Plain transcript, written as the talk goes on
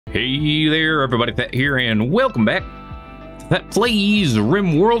Hey there, everybody, Thet here, and welcome back to Thet Plays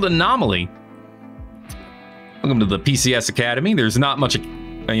Rimworld Anomaly. Welcome to the PCS Academy. There's not much,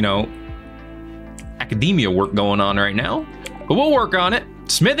 academia work going on right now, but we'll work on it.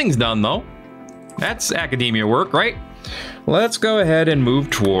 Smithing's done, though. That's academia work, right? Let's go ahead and move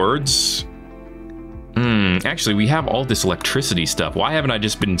towards... Actually, we have all this electricity stuff. Why haven't I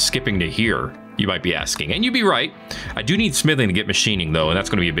just been skipping to here? You might be asking, and you'd be right. I do need smithing to get machining, though, and that's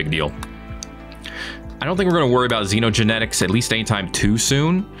going to be a big deal. I don't think we're going to worry about xenogenetics at least anytime too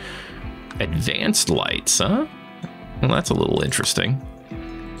soon. Advanced lights, huh? Well, that's a little interesting.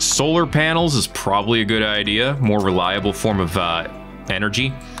 Solar panels is probably a good idea. More reliable form of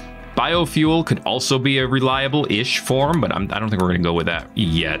energy. Biofuel could also be a reliable-ish form, but I don't think we're going to go with that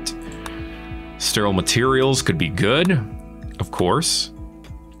yet. Sterile materials could be good, of course.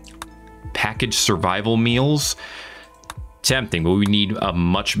 Packaged survival meals. Tempting, but we need a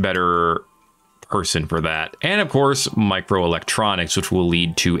much better person for that. And of course, microelectronics, which will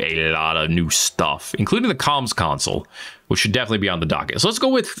lead to a lot of new stuff, including the comms console, which should definitely be on the docket. So let's go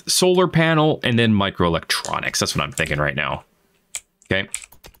with solar panel and then microelectronics. That's what I'm thinking right now. Okay.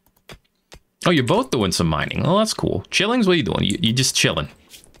 Oh, you're both doing some mining. Oh, that's cool. Chillings, what are you doing? You just chilling.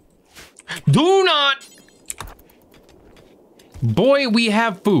 Do not! Boy, we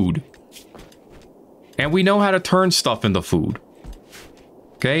have food. And we know how to turn stuff into food.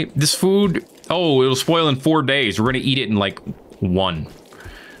 Okay, this food... Oh, it'll spoil in 4 days. We're going to eat it in, like, 1.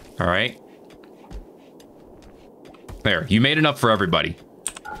 All right? There, you made enough for everybody.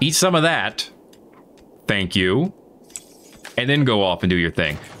 Eat some of that. Thank you. And then go off and do your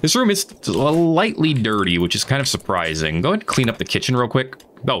thing. This room is lightly dirty, which is kind of surprising. Go ahead and clean up the kitchen real quick.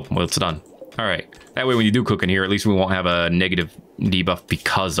 Oh, well, it's done. All right. That way, when you do cook in here, at least we won't have a negative debuff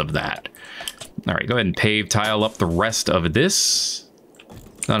because of that. All right, go ahead and pave tile up the rest of this.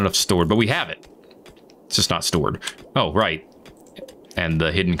 Not enough stored, but we have it. It's just not stored. Oh, right. And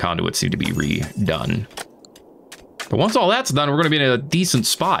the hidden conduits need to be redone. But once all that's done, we're going to be in a decent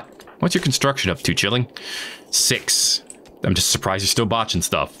spot. What's your construction up to, Chilling? 6. I'm just surprised you're still botching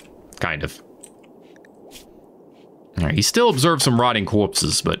stuff. Kind of. All right, he still observes some rotting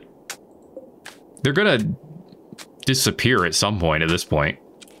corpses, but they're going to disappear at some point at this point.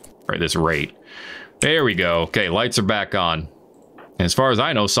 Or at this rate. There we go. Okay, lights are back on. And as far as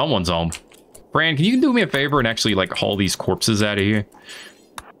I know, someone's home. Fran, can you do me a favor and actually, like, haul these corpses out of here?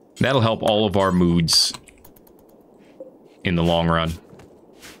 That'll help all of our moods in the long run.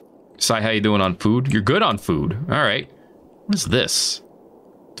 Sai, how you doing on food? You're good on food. All right. What is this?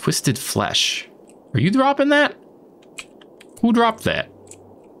 Twisted flesh. Are you dropping that? Who dropped that?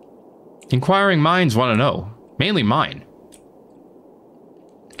 Inquiring minds want to know. Mainly mine.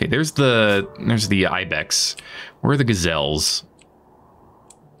 Okay, there's the ibex. Where are the gazelles?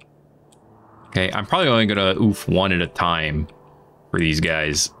 Okay, I'm probably only gonna oof one at a time for these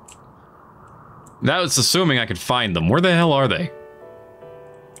guys. That was assuming I could find them. Where the hell are they?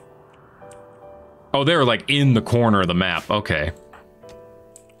 Oh, they're like in the corner of the map. Okay.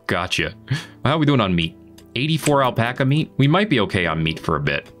 Gotcha. How are we doing on meat? 84 alpaca meat? We might be okay on meat for a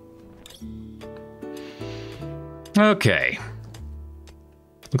bit. Okay.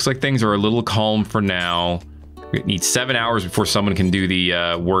 Looks like things are a little calm for now. We need 7 hours before someone can do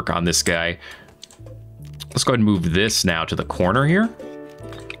the work on this guy. Let's go ahead and move this now to the corner here.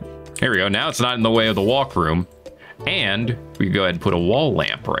 There we go. Now it's not in the way of the walk room. And we can go ahead and put a wall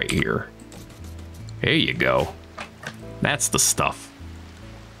lamp right here. There you go. That's the stuff.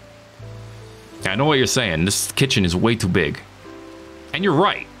 I know what you're saying. This kitchen is way too big. And you're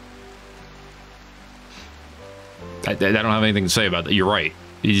right. I don't have anything to say about that. You're right.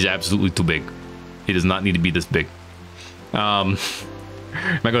 It is absolutely too big. It does not need to be this big. Am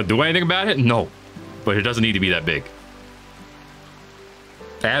I going to do anything about it? No. But it doesn't need to be that big.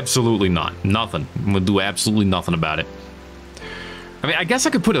 Absolutely not. Nothing. I'm going to do absolutely nothing about it. I mean, I guess I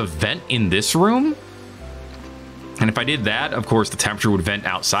could put a vent in this room. And if I did that, of course, the temperature would vent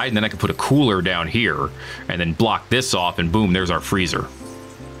outside. And then I could put a cooler down here. And then block this off. And boom, there's our freezer.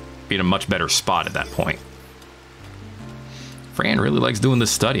 Be in a much better spot at that point. Fran really likes doing this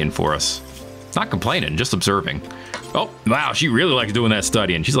studying for us. Not complaining, just observing. Oh, wow, she really likes doing that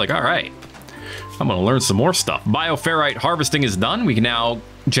studying. She's like, all right, I'm going to learn some more stuff. Bioferrite harvesting is done. We can now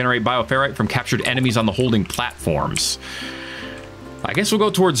generate bioferrite from captured enemies on the holding platforms. I guess we'll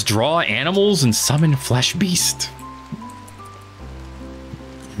go towards draw animals and summon flesh beast.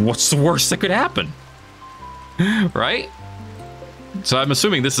 What's the worst that could happen? Right? So I'm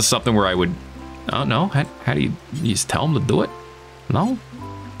assuming this is something where I would... Oh, no. How do you just tell them to do it? No?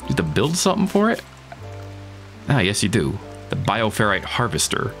 You have to build something for it? Ah, yes, you do. The bioferrite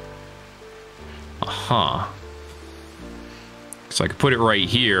harvester. Uh-huh. So I could put it right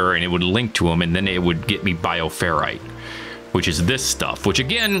here, and it would link to them, and then it would get me bioferrite, which is this stuff, which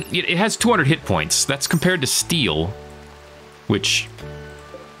again, it has 200 hit points. That's compared to steel, which,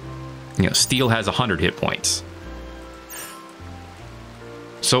 you know, steel has 100 hit points.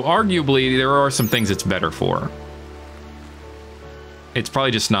 So arguably, there are some things it's better for. It's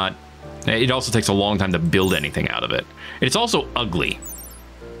probably just not... It also takes a long time to build anything out of it. It's also ugly.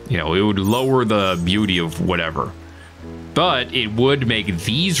 You know, it would lower the beauty of whatever. But it would make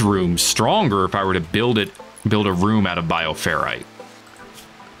these rooms stronger if I were to build a room out of bioferrite.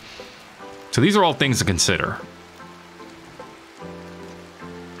 So these are all things to consider.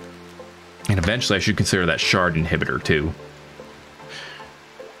 And eventually I should consider that shard inhibitor too.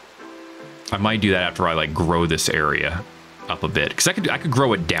 I might do that after I like grow this area up a bit, because I could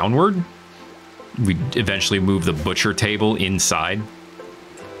grow it downward. We eventually move the butcher table inside.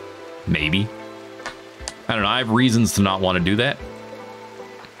 Maybe. I don't know. I have reasons to not want to do that.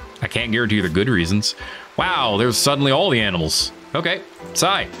 I can't guarantee they're good reasons. Wow, there's suddenly all the animals. Okay,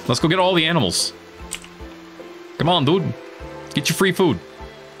 Sai, let's go get all the animals. Come on, dude. Get your free food.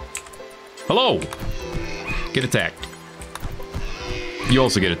 Hello. Get attacked. You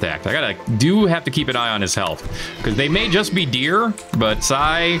also get attacked. I do have to keep an eye on his health, because they may just be deer, but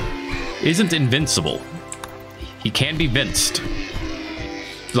Sai isn't invincible. He can be vinced.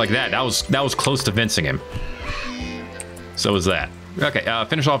 Like that. That was close to vincing him. So is that. Okay,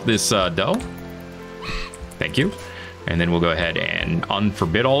 finish off this dough. Thank you. And then we'll go ahead and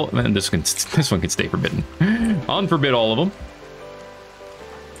unforbid all. And this one can stay forbidden. Unforbid all of them.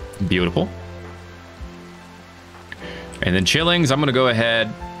 Beautiful. And then chillings, I'm gonna go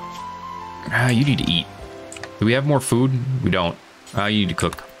ahead. You need to eat. Do we have more food? We don't. You need to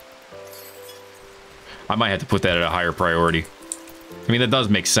cook. I might have to put that at a higher priority. I mean, that does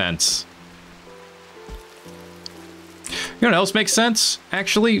make sense. You know what else makes sense,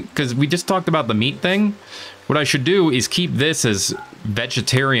 actually? Because we just talked about the meat thing. What I should do is keep this as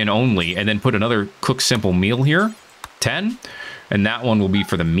vegetarian only, and then put another cook simple meal here. 10. And that one will be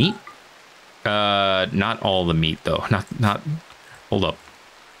for the meat. Not all the meat, though. Not... Hold up.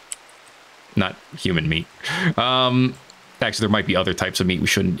 Not human meat. Actually, there might be other types of meat we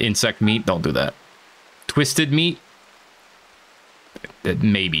shouldn't... Insect meat, don't do that. Twisted meat?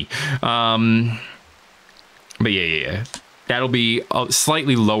 Maybe. But yeah. That'll be a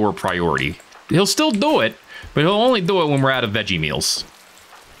slightly lower priority. He'll still do it, but he'll only do it when we're out of veggie meals.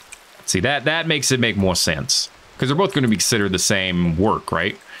 See, that makes it make more sense. Because they're both going to be considered the same work,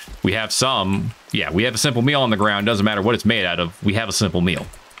 right? We have some... Yeah, we have a simple meal on the ground. Doesn't matter what it's made out of. We have a simple meal.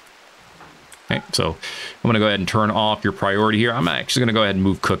 Okay, so I'm going to go ahead and turn off your priority here. I'm actually going to go ahead and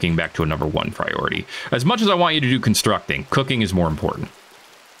move cooking back to a number 1 priority. As much as I want you to do constructing, cooking is more important.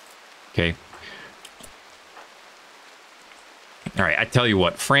 Okay. All right, I tell you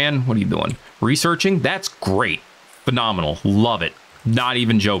what, Fran, what are you doing? Researching? That's great. Phenomenal. Love it. Not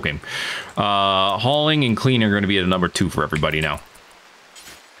even joking. Hauling and cleaning are going to be at a number 2 for everybody now.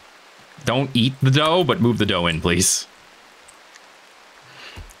 Don't eat the dough, but move the dough in, please.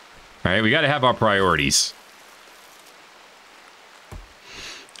 All right, we got to have our priorities.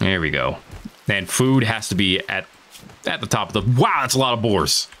 There we go. And food has to be at the top of the... Wow, that's a lot of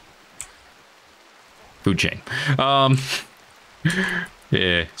boars. Food chain.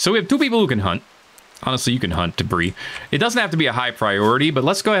 Yeah. So we have 2 people who can hunt. Honestly, you can hunt debris. It doesn't have to be a high priority, but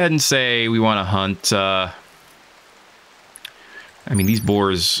let's go ahead and say we want to hunt... I mean, these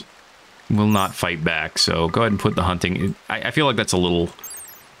boars will not fight back, so go ahead and put the hunting... I feel like that's a little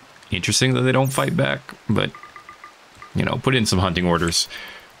interesting that they don't fight back, but, you know, put in some hunting orders.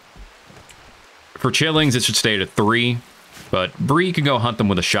 For chillings, it should stay at a 3, but Bree can go hunt them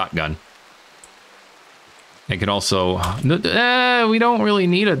with a shotgun. It can also... we don't really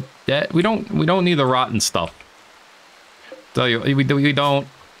need a... we don't need the rotten stuff. Tell you, we don't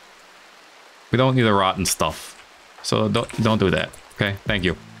need the rotten stuff. So don't do that. Okay, thank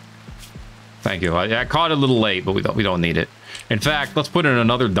you. Thank you. I caught it a little late, but we don't need it. In fact, let's put in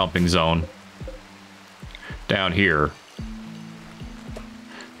another dumping zone down here.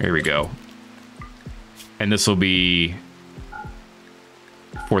 Here we go. And this will be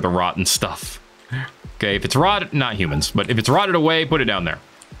for the rotten stuff. Okay, if it's rotted, not humans, but if it's rotted away, put it down there.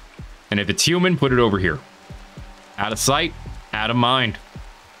 And if it's human, put it over here. Out of sight, out of mind.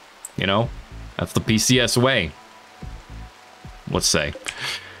 You know, that's the PCS way. Let's say.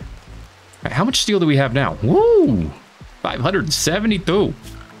 Right, how much steel do we have now? Woo! 572.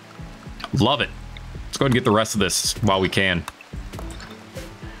 Love it. Let's go ahead and get the rest of this while we can.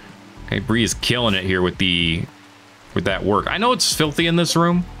 Okay, Bree is killing it here with the with that work. I know it's filthy in this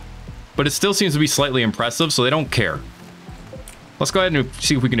room, but it still seems to be slightly impressive, so they don't care. Let's go ahead and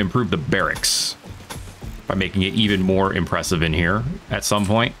see if we can improve the barracks by making it even more impressive in here at some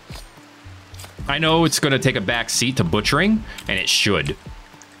point. I know it's going to take a back seat to butchering, and it should.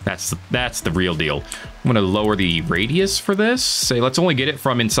 That's the real deal. I'm going to lower the radius for this. Say, let's only get it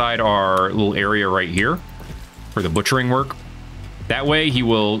from inside our little area right here for the butchering work. That way, he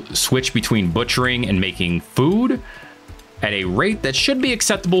will switch between butchering and making food at a rate that should be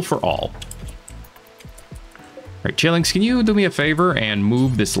acceptable for all. All right, Chillings, can you do me a favor and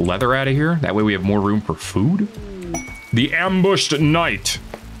move this leather out of here? That way we have more room for food. The ambushed knight.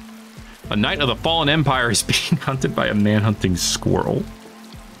 A knight of the fallen empire is being hunted by a man-hunting squirrel.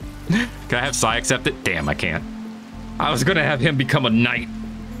 Can I have Sai accept it? Damn, I can't. I was gonna have him become a knight.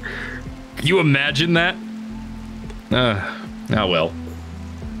 Can you imagine that? Oh well.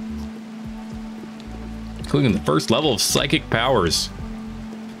 Including the first level of psychic powers.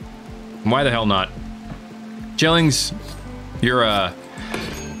 Why the hell not? Chillings, you're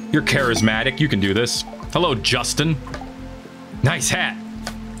charismatic. You can do this. Hello, Justin. Nice hat.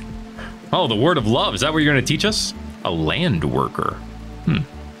 Oh, the word of love. Is that what you're going to teach us? A land worker.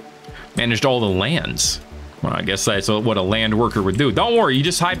 Managed all the lands. Well, I guess that's what a land worker would do. Don't worry. You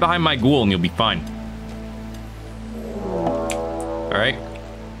just hide behind my ghoul and you'll be fine. All right.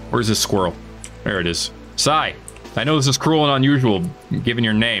 Where's this squirrel? There it is. Sai. I know this is cruel and unusual given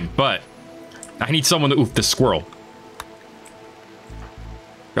your name, but I need someone to oof this squirrel.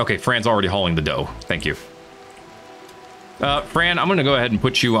 Okay, Fran's already hauling the dough. Thank you. Fran, I'm going to go ahead and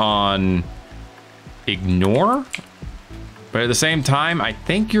put you on ignore. But at the same time, I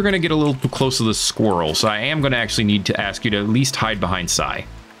think you're going to get a little too close to the squirrel. So I am going to actually need to ask you to at least hide behind Sai.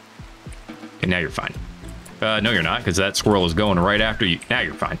 Okay, now you're fine. No, you're not, because that squirrel is going right after you. Now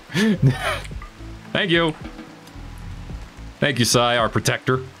you're fine. Thank you. Thank you, Sai, our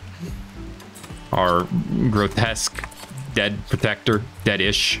protector. Our grotesque dead protector.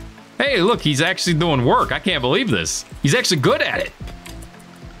 Dead-ish. Hey, look, he's actually doing work. I can't believe this. He's actually good at it.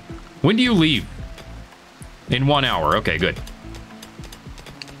 When do you leave? In 1 hour. Okay, good.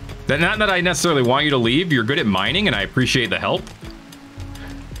 Not that I necessarily want you to leave. You're good at mining, and I appreciate the help.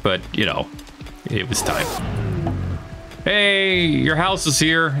 But, you know, it was time. Hey, your house is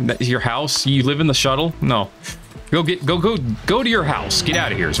here. That's your house? You live in the shuttle? No. Go to your house. Get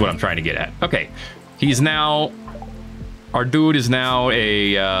out of here is what I'm trying to get at. Okay. He's now... Our dude is now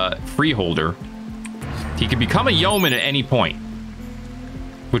a freeholder. He can become a yeoman at any point,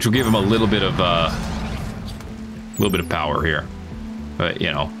 which will give him a little bit of power here. But you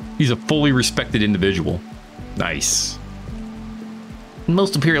know, he's a fully respected individual. Nice.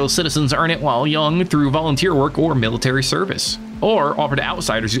 Most Imperial citizens earn it while young through volunteer work or military service, or offer to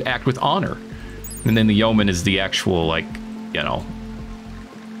outsiders who act with honor. And then the yeoman is the actual, like, you know.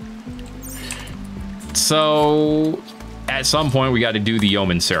 So at some point, we got to do the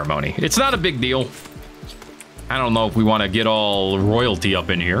yeoman ceremony. It's not a big deal. I don't know if we want to get all royalty up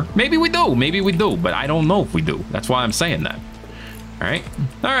in here. Maybe we do, but I don't know if we do. That's why I'm saying that. All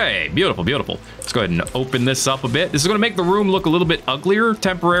right, beautiful, beautiful. Let's go ahead and open this up a bit. This is going to make the room look a little bit uglier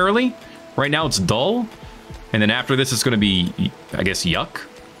temporarily. Right now, it's dull. And then after this, it's going to be, I guess, yuck.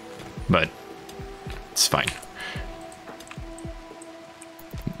 But it's fine.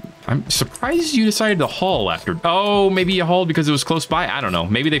 I'm surprised you decided to haul after. Oh, maybe you hauled because it was close by. I don't know.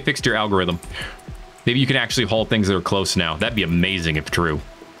 Maybe they fixed your algorithm. Maybe you can actually haul things that are close now. That'd be amazing if true.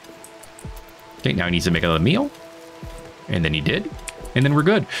 Okay, now he needs to make another meal. And then he did. And then we're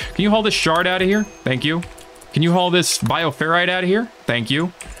good. Can you haul this shard out of here? Thank you. Can you haul this bioferrite out of here? Thank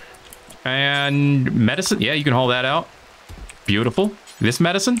you. And medicine? Yeah, you can haul that out. Beautiful. This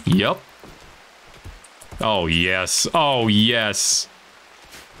medicine? Yep. Oh, yes. Oh, yes.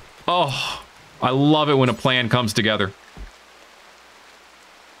 Oh, I love it when a plan comes together.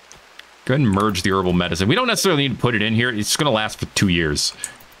 Go ahead and merge the herbal medicine. We don't necessarily need to put it in here. It's going to last for 2 years.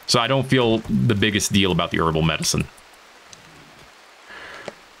 So I don't feel the biggest deal about the herbal medicine.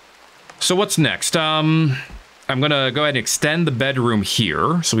 So what's next? I'm going to go ahead and extend the bedroom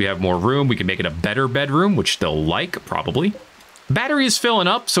here. So we have more room. We can make it a better bedroom, which they'll like, probably. Battery is filling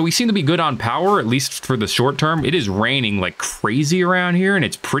up, so we seem to be good on power, at least for the short term. It is raining like crazy around here, and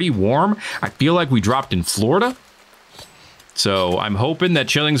it's pretty warm. I feel like we dropped in Florida. So I'm hoping that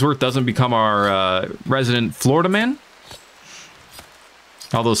Chillingsworth doesn't become our resident Florida man.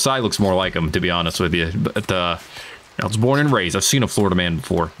 Although Sai looks more like him, to be honest with you. But I was born and raised. I've seen a Florida man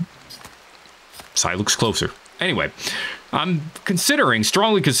before. Sai looks closer. Anyway, I'm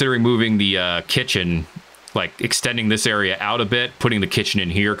strongly considering moving the kitchen, like extending this area out a bit, putting the kitchen in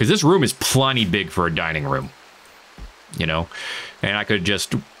here, because this room is plenty big for a dining room. you know? And I could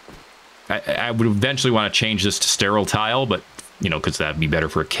just... I would eventually want to change this to sterile tile, but, you know, because that'd be better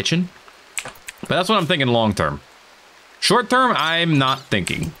for a kitchen. But that's what I'm thinking long term. Short term, I'm not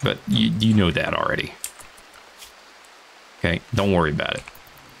thinking, but you know that already. Okay, don't worry about it.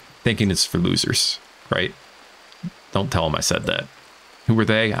 Thinking is for losers, right? Don't tell them I said that. Who were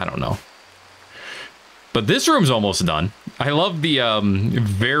they? I don't know. But this room's almost done. I love the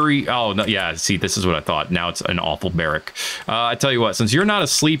very... Oh, no, yeah, see, this is what I thought. Now it's an awful barrack. I tell you what, since you're not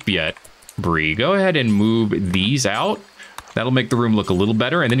asleep yet, Bree, go ahead and move these out. That'll make the room look a little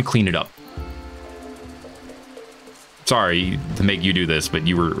better, and then clean it up. Sorry to make you do this, but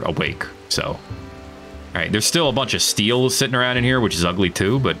you were awake, so... All right, there's still a bunch of steel sitting around in here, which is ugly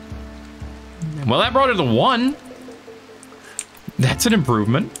too, but... Well, that brought it to 1. That's an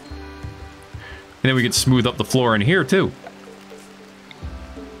improvement. And then we could smooth up the floor in here, too.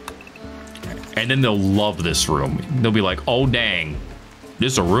 And then they'll love this room. They'll be like, oh, dang.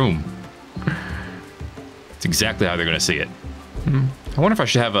 This is a room. It's exactly how they're going to see it. I wonder if I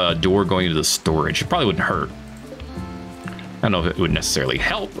should have a door going into the storage. It probably wouldn't hurt. I don't know if it would necessarily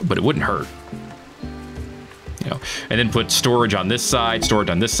help, but it wouldn't hurt. You know, and then put storage on this side,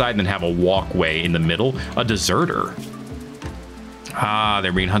 and then have a walkway in the middle. A deserter. Ah,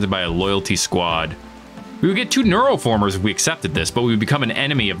 they're being hunted by a loyalty squad. We would get 2 neuroformers if we accepted this, but we would become an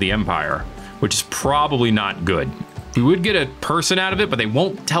enemy of the Empire, which is probably not good. We would get a person out of it, but they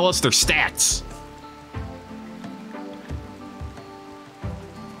won't tell us their stats.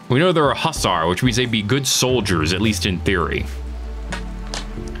 We know they're a hussar, which means they'd be good soldiers, at least in theory.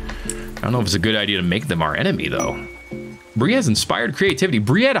 I don't know if it's a good idea to make them our enemy, though. Bree has inspired creativity.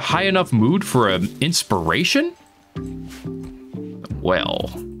 Bree had a high enough mood for an inspiration? Well,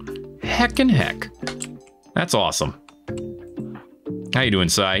 heckin' heck. That's awesome. How you doing,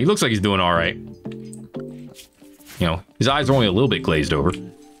 Sai? He looks like he's doing all right. You know, his eyes are only a little bit glazed over.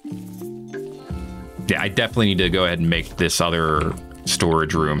 Yeah, I definitely need to go ahead and make this other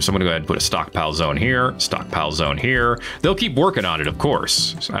storage room. So I'm gonna go ahead and put a stockpile zone here, stockpile zone here. They'll keep working on it, of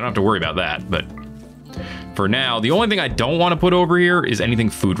course. So I don't have to worry about that, but for now, the only thing I don't want to put over here is anything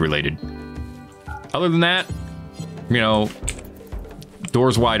food related. Other than that, you know,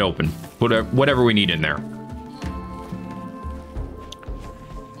 doors wide open. Whatever we need in there.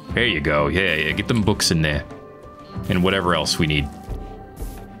 There you go. Yeah, get them books in there. And whatever else we need.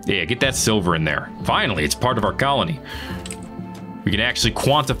 Yeah, get that silver in there. Finally, it's part of our colony. We can actually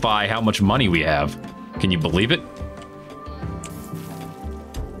quantify how much money we have. Can you believe it?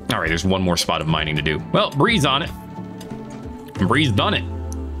 All right, there's one more spot of mining to do. Well, Bree's on it. And Bree's done it.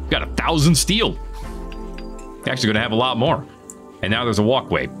 Got 1,000 steel. Actually gonna have a lot more. And now there's a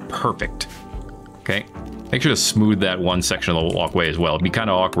walkway. Perfect. Okay. Make sure to smooth that one section of the walkway as well. It'd be kind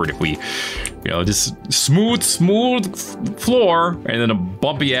of awkward if we, you know, just smooth floor and then a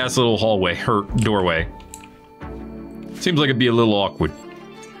bumpy ass little hallway or doorway. Seems like it'd be a little awkward.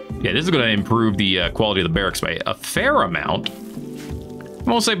 Yeah, this is going to improve the quality of the barracks by a fair amount. I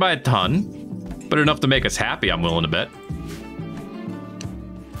won't say by a ton, but enough to make us happy, I'm willing to bet.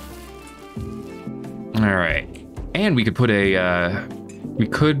 All right. And we could put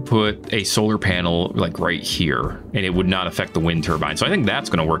a solar panel like right here, and it would not affect the wind turbine. So I think that's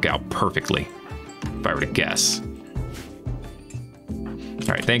going to work out perfectly, if I were to guess. All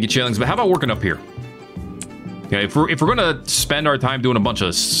right, thank you, Chillings. But how about working up here? Yeah, if we're going to spend our time doing a bunch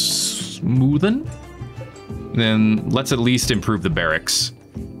of smoothing, then let's at least improve the barracks.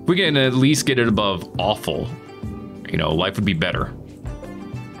 If we can at least get it above awful, you know, life would be better.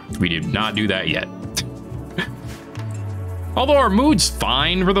 We did not do that yet. Although our mood's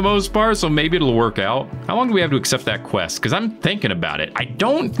fine for the most part, so maybe it'll work out. How long do we have to accept that quest? Because I'm thinking about it. I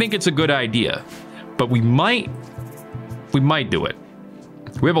don't think it's a good idea, but we might do it.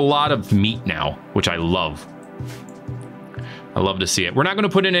 We have a lot of meat now, which I love. I love to see it. We're not going to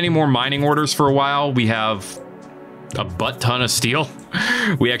put in any more mining orders for a while. We have a butt ton of steel.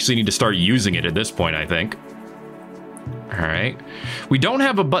 We actually need to start using it at this point, I think. All right. We don't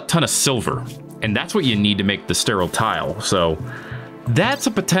have a butt ton of silver. And that's what you need to make the sterile tile. So that's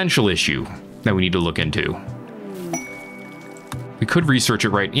a potential issue that we need to look into. We could research it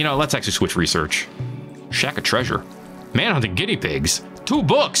right. You know, let's actually switch research. Shack of treasure. Manhunting guinea pigs. 2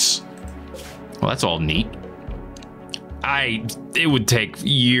 books. Well, that's all neat. It would take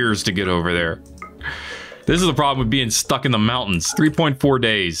years to get over there. This is the problem with being stuck in the mountains. 3.4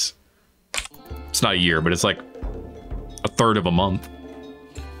 days. It's not a year, but it's like a third of a month.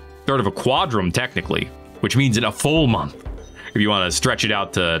 Third of a quadrum, technically, which means in a full month. If you want to stretch it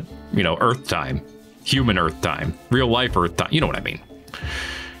out to, you know, Earth time, human Earth time, real life Earth time. You know what I mean.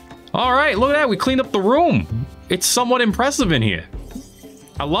 All right, look at that. We cleaned up the room. it's somewhat impressive in here.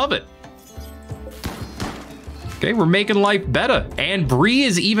 I love it. Okay, we're making life better. And Bree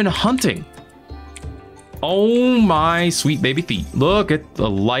is even hunting. Oh my sweet baby feet. Look at the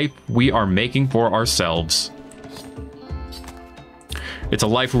life we are making for ourselves. It's a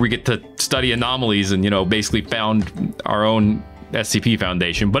life where we get to study anomalies and, you know, basically found our own SCP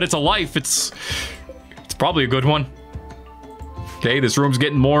Foundation. But it's a life. It's probably a good one. Okay, this room's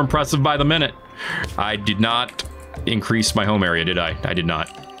getting more impressive by the minute. I did not increase my home area, did I? I did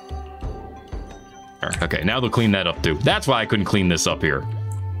not. Okay, now they'll clean that up too. That's why I couldn't clean this up here.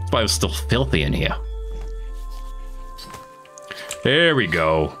 That's why it was still filthy in here. There we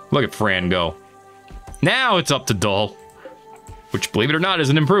go. Look at Fran go. Now it's up to dull. Which, believe it or not, is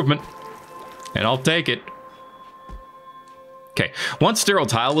an improvement. And I'll take it. Okay, once sterile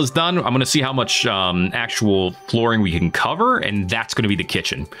tile is done, I'm going to see how much actual flooring we can cover, and that's going to be the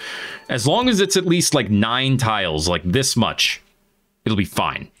kitchen. As long as it's at least like 9 tiles, like this much, it'll be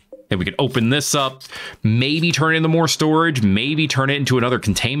fine. And we can open this up, maybe turn it into more storage, maybe turn it into another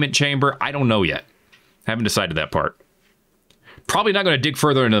containment chamber. I don't know yet. Haven't decided that part. Probably not going to dig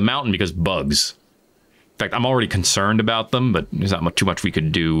further into the mountain because bugs. In fact, I'm already concerned about them, but there's not too much we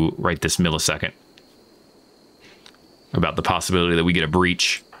could do right this millisecond about the possibility that we get a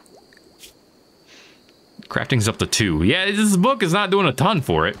breach. Crafting's up to 2. Yeah, this book is not doing a ton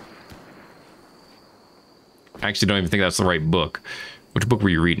for it. I actually don't even think that's the right book. Which book were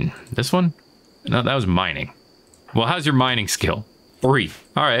you reading? This one? No, that was mining. Well, how's your mining skill? 3.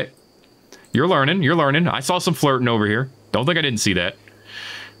 All right. You're learning. You're learning. I saw some flirting over here. Don't think I didn't see that.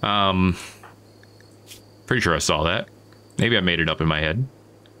 Pretty sure I saw that. Maybe I made it up in my head.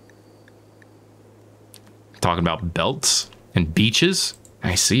 Talking about belts and beaches.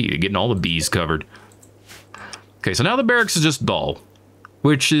 I see. You're getting all the bees covered. Okay, so now the barracks is just dull,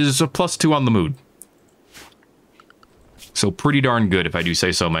 which is a +2 on the mood. So pretty darn good, if I do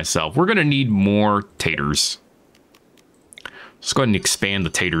say so myself. We're going to need more taters. Let's go ahead and expand the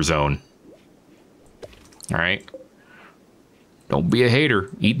tater zone. All right. Don't be a hater.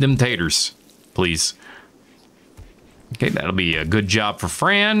 Eat them taters, please. Okay, that'll be a good job for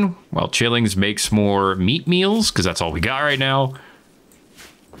Fran. While Chillings makes more meat meals, because that's all we got right now.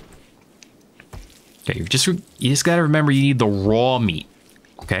 Okay, you just got to remember you need the raw meat.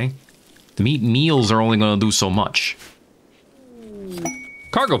 Okay? The meat meals are only going to do so much.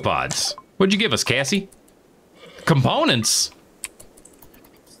 Cargo pods. What'd you give us, Cassie? Components.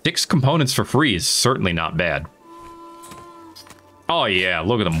 6 components for free is certainly not bad. Oh yeah,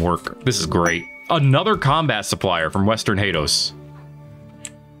 look at them work. This is great. Another combat supplier from Western Hados.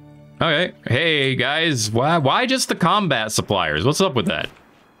 Okay, hey guys, why just the combat suppliers? What's up with that?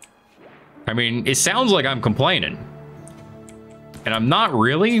 I mean, it sounds like I'm complaining. And I'm not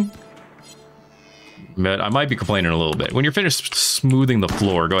really. But I might be complaining a little bit. When you're finished smoothing the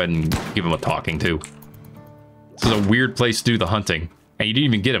floor, go ahead and give him a talking to. This is a weird place to do the hunting. And you didn't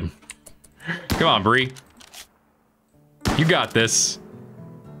even get him. Come on, Bree. You got this.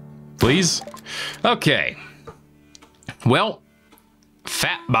 Please? Okay. Well,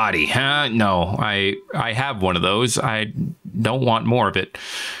 fat body, huh? No, I have one of those. I don't want more of it.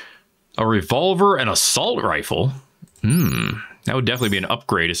 A revolver and assault rifle? That would definitely be an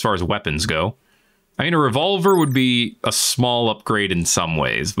upgrade as far as weapons go. I mean, a revolver would be a small upgrade in some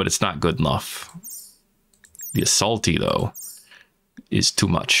ways, but it's not good enough. The assaulty, though, is too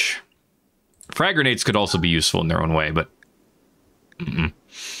much. Frag grenades could also be useful in their own way, but...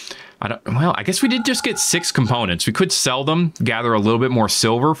 Well, I guess we did just get 6 components. We could sell them, gather a little bit more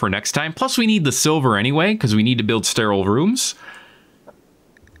silver for next time. Plus, we need the silver anyway, because we need to build sterile rooms.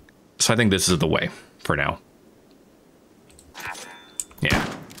 So I think this is the way for now.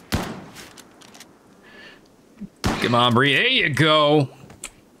 Yeah. Come on, Bree. There you go.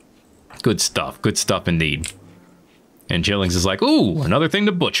 Good stuff. Good stuff indeed. And Chillings is like, ooh, another thing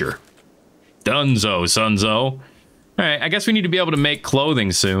to butcher. Dunzo, sonzo. All right, I guess we need to be able to make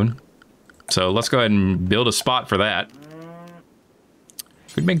clothing soon. So let's go ahead and build a spot for that.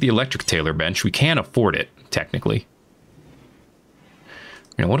 We'd make the electric tailor bench. We can afford it, technically.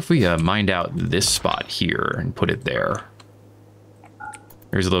 You know, what if we mined out this spot here and put it there?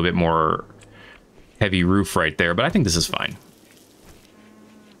 There's a little bit more heavy roof right there, but I think this is fine.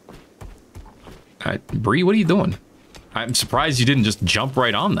 Bree, what are you doing? I'm surprised you didn't just jump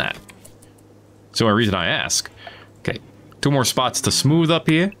right on that. That's the only reason I ask. Okay, 2 more spots to smooth up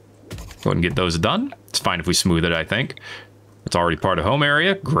here. Go ahead and get those done. It's fine if we smooth it, I think. It's already part of home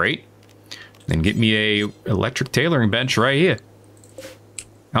area. Great. Then get me a electric tailoring bench right here.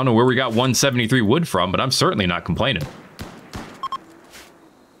 I don't know where we got 173 wood from, but I'm certainly not complaining.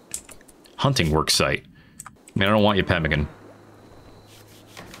 Hunting work site. Man, I don't want you, pemmican.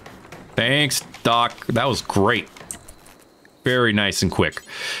 Thanks, Doc. That was great. Very nice and quick.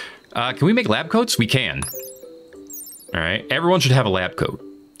 Can we make lab coats? We can. All right. Everyone should have a lab coat.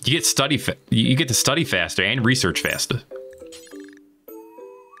 You get you get to study faster and research faster.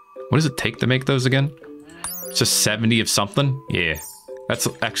 What does it take to make those again? It's just 70 of something? Yeah. That's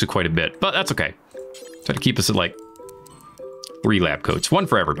actually quite a bit, but that's okay. Try to keep us at like 3 lab coats. 1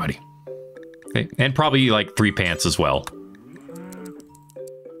 for everybody. Okay. And probably like 3 pants as well.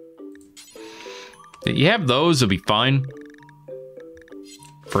 You have those, it'll be fine.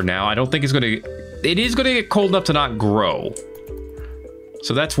 For now, I don't think it's gonna... It is gonna get cold enough to not grow.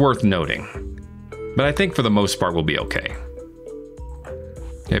 So that's worth noting. But I think for the most part, we'll be okay.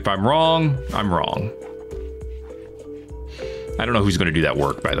 If I'm wrong, I'm wrong. I don't know who's gonna do that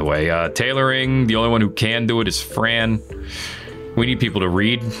work, by the way. Tailoring, the only one who can do it is Fran. We need people to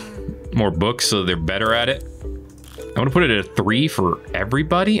read more books so they're better at it. I'm gonna put it at a 3 for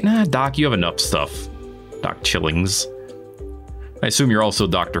everybody. Nah, Doc, you have enough stuff. Doc Chillings. I assume you're also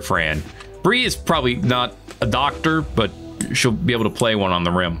Dr. Fran. Bree is probably not a doctor, but she'll be able to play one on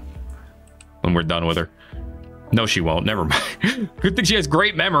the rim when we're done with her. No, she won't. Never mind. Good thing she has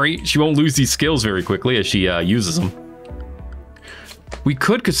great memory. She won't lose these skills very quickly as she uses them. We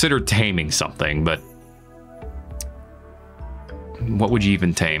could consider taming something, but what would you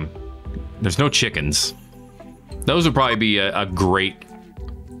even tame? There's no chickens. Those would probably be a great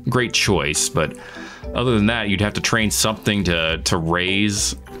choice, but other than that, you'd have to train something to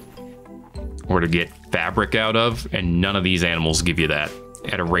raise or to get fabric out of, and none of these animals give you that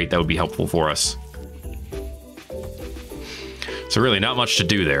at a rate that would be helpful for us. So really not much to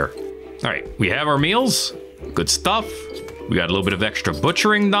do there. All right, we have our meals. Good stuff. We got a little bit of extra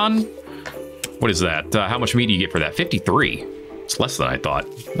butchering done. What is that? How much meat do you get for that? 53. It's less than I thought.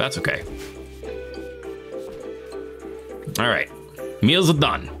 That's okay. All right, meals are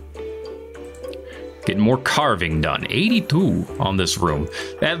done. Getting more carving done. 82 on this room.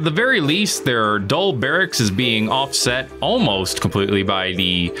 At the very least, their dull barracks is being offset almost completely by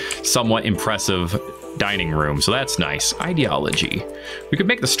the somewhat impressive dining room. So that's nice. Ideology. We could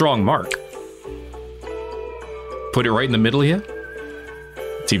make the strong mark. Put it right in the middle here.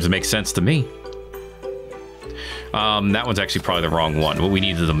 Seems to make sense to me. That one's actually probably the wrong one. What we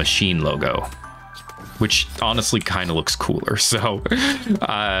need is the machine logo, which honestly kind of looks cooler. So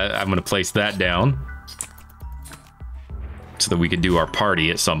I'm going to place that down so that we could do our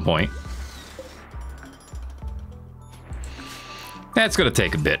party at some point. That's going to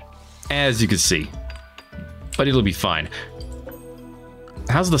take a bit, as you can see, but it'll be fine.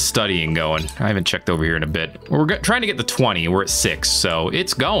 How's the studying going? I haven't checked over here in a bit. We're trying to get to 20. We're at 6, so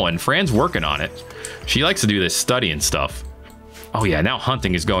it's going. Fran's working on it. She likes to do this studying stuff. Oh yeah, now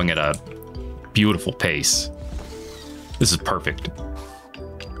hunting is going at a beautiful pace. This is perfect.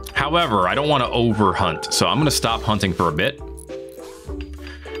 However, I don't want to over hunt, so I'm going to stop hunting for a bit.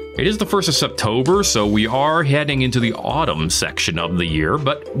 It is the 1st of September, so we are heading into the autumn section of the year,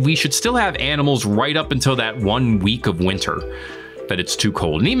 but we should still have animals right up until that 1 week of winter that it's too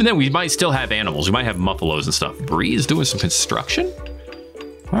cold. And even then, we might still have animals. We might have muffalos and stuff. Bree is doing some construction.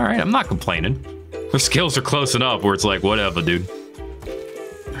 All right, I'm not complaining. Her skills are close enough where it's like, whatever, dude.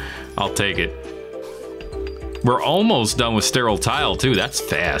 I'll take it. We're almost done with sterile tile, too. That's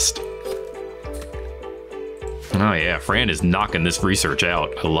fast. Oh, yeah. Fran is knocking this research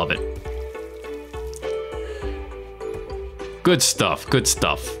out. I love it. Good stuff. Good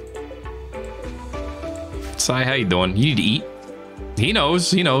stuff. Sai, how you doing? You need to eat. He knows.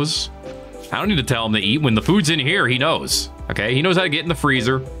 He knows. I don't need to tell him to eat. When the food's in here, he knows. Okay? He knows how to get in the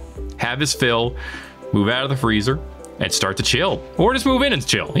freezer, have his fill, move out of the freezer, and start to chill. Or just move in and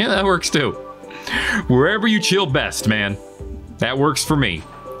chill. Yeah, that works too. Wherever you chill best, man. That works for me.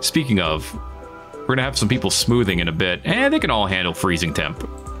 Speaking of, we're going to have some people smoothing in a bit. And they can all handle freezing temp.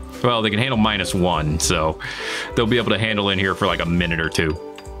 Well, they can handle -1, so they'll be able to handle in here for like a minute or 2.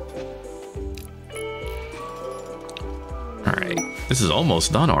 All right. This is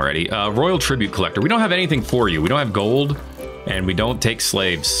almost done already. Royal Tribute Collector. We don't have anything for you. We don't have gold, and we don't take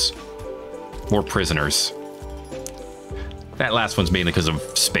slaves or prisoners. That last one's mainly because of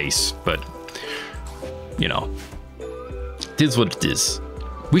space, but, you know, it is what it is.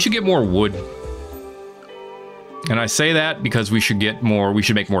 We should get more wood. And I say that because we should get more, we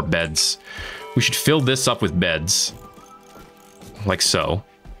should make more beds. We should fill this up with beds. Like so.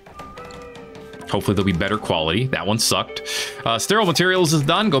 Hopefully they'll be better quality. That one sucked. Sterile materials is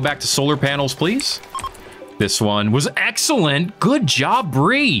done. Go back to solar panels, please. This one was excellent. Good job,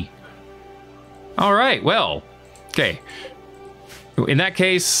 Bree. All right, well, okay. In that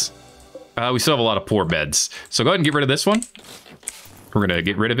case, We still have a lot of poor beds. So go ahead and get rid of this one. We're going to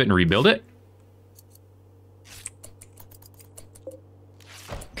get rid of it and rebuild it.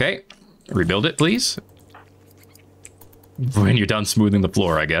 Okay. Rebuild it, please. When you're done smoothing the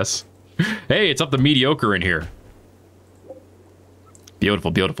floor, I guess. Hey, it's up to mediocre in here. Beautiful,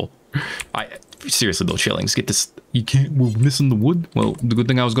 beautiful. Seriously, though, Shillings, get this. You can't. We're missing the wood. Well, the good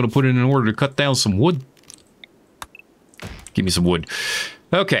thing I was going to put it in order to cut down some wood. Give me some wood.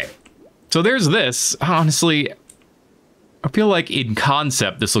 Okay. So there's this. Honestly, I feel like in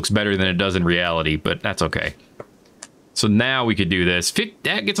concept, this looks better than it does in reality, but that's okay. So now we could do this.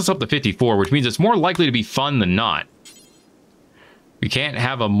 That gets us up to 54, which means it's more likely to be fun than not. We can't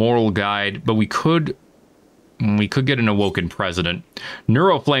have a moral guide, but we could get an awoken president.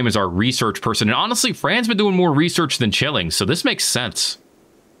 Neuroflame is our research person. And honestly, Fran's been doing more research than Chilling, so this makes sense.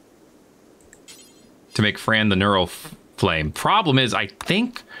 To make Fran the Neuroflame. Problem is, I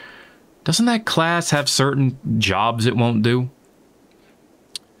think... Doesn't that class have certain jobs it won't do?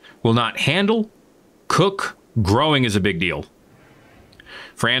 Will not handle, cook, growing is a big deal.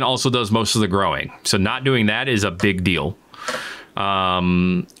 Fran also does most of the growing. So not doing that is a big deal.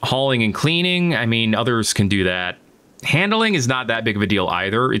 Hauling and cleaning, I mean, others can do that. Handling is not that big of a deal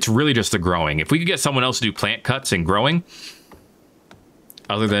either. It's really just the growing. If we could get someone else to do plant cuts and growing,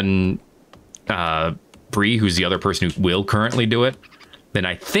 other than Bree, who's the other person who will currently do it, then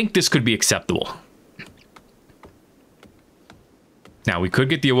I think this could be acceptable. Now, we could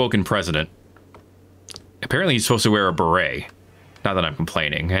get the awoken president. Apparently, he's supposed to wear a beret. Not that I'm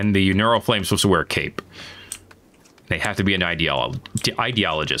complaining. And the Neuroflame's supposed to wear a cape. They have to be an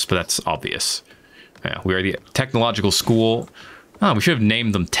ideologist, but that's obvious. Yeah, we are the technological school. Oh, we should have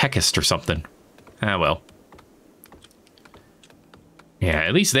named them Techist or something. Ah, well. Yeah,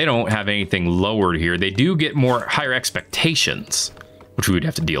 at least they don't have anything lowered here. They do get higher expectations, which we would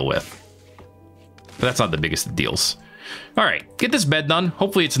have to deal with. But that's not the biggest of deals. All right, get this bed done.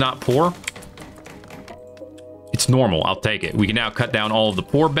 Hopefully it's not poor. It's normal. I'll take it. We can now cut down all of the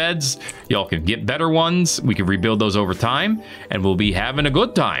poor beds. Y'all can get better ones. We can rebuild those over time, and we'll be having a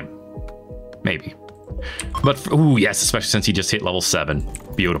good time. Maybe. But, ooh, yes, especially since he just hit level 7.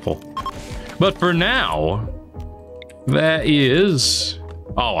 Beautiful. But for now, that is...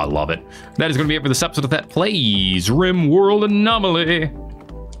 Oh, I love it. That is going to be it for this episode of Thet Plays Rimworld Anomaly.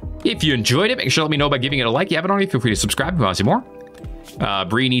 If you enjoyed it, make sure to let me know by giving it a like. If you haven't already, feel free to subscribe if you want to see more.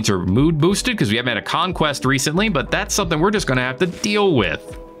 Bree needs her mood boosted because we haven't had a conquest recently, but that's something we're just going to have to deal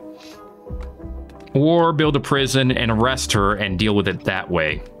with. Or build a prison and arrest her and deal with it that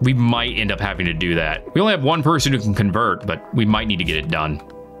way. We might end up having to do that. We only have one person who can convert, but we might need to get it done.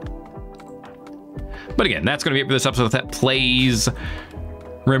 But again, that's going to be it for this episode of Thet Plays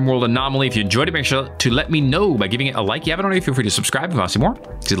Rimworld Anomaly. If you enjoyed it, make sure to let me know by giving it a like. If you haven't already, feel free to subscribe if you want to see more,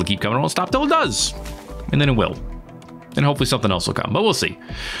 because it'll keep coming. It won't stop till it does. And then it will. And hopefully something else will come, but we'll see.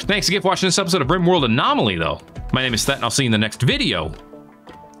 Thanks again for watching this episode of Rimworld Anomaly, though. My name is Thet, and I'll see you in the next video.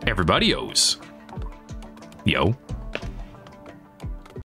 Everybody-os. Yo.